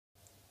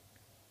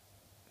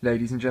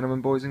Ladies and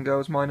gentlemen, boys and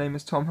girls, my name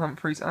is Tom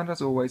Humphreys, and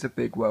as always a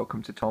big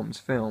welcome to Tom's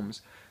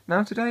Films.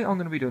 Now today I'm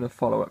going to be doing a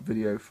follow-up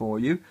video for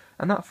you,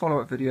 and that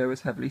follow-up video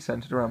is heavily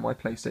centred around my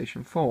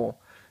PlayStation 4.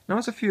 Now,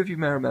 as a few of you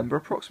may remember,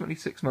 approximately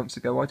 6 months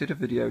ago I did a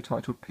video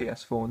titled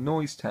PS4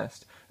 Noise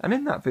Test, and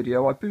in that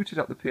video I booted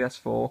up the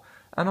PS4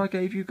 and I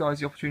gave you guys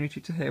the opportunity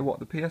to hear what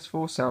the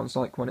PS4 sounds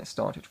like when it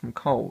started from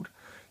cold.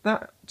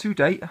 That, to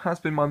date, has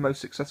been my most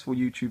successful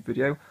YouTube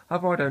video,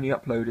 however I'd only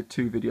uploaded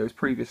 2 videos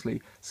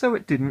previously, so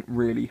it didn't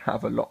really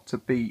have a lot to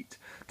beat.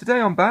 Today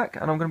I'm back,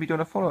 and I'm going to be doing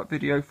a follow-up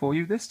video for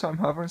you. This time,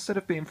 however, instead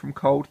of being from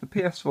cold, the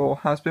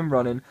PS4 has been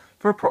running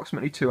for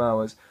approximately 2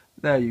 hours.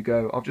 There you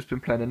go, I've just been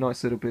playing a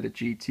nice little bit of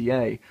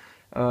GTA.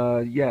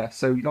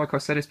 So like I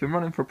said, it's been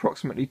running for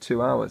approximately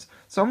 2 hours.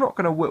 So I'm not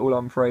going to whittle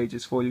on for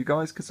ages for you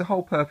guys, because the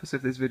whole purpose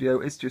of this video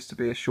is just to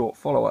be a short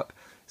follow-up.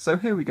 So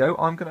here we go,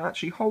 I'm going to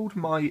actually hold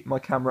my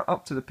camera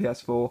up to the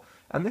PS4,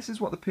 and this is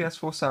what the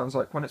PS4 sounds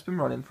like when it's been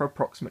running for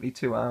approximately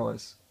 2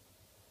 hours.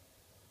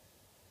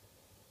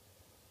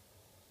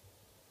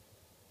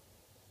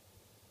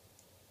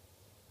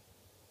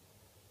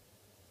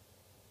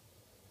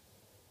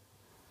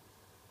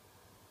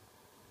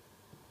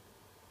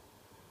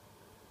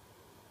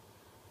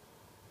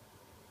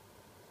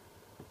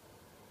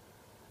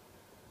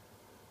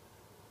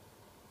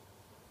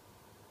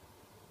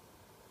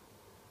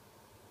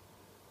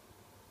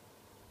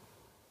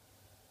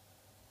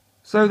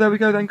 So there we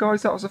go then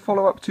guys, that was a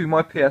follow-up to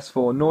my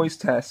PS4 noise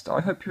test.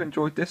 I hope you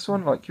enjoyed this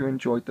one like you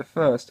enjoyed the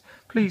first.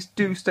 Please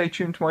do stay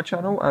tuned to my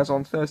channel, as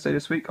on Thursday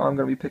this week I'm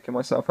going to be picking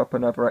myself up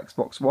another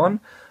Xbox One,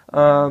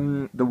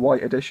 the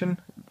white edition,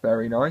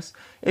 very nice.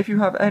 If you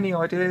have any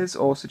ideas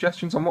or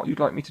suggestions on what you'd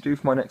like me to do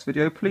for my next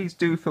video, please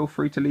do feel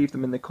free to leave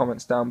them in the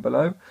comments down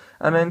below.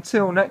 And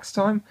until next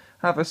time,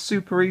 have a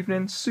super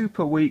evening,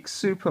 super week,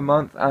 super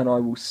month, and I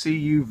will see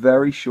you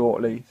very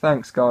shortly.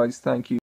 Thanks guys, thank you.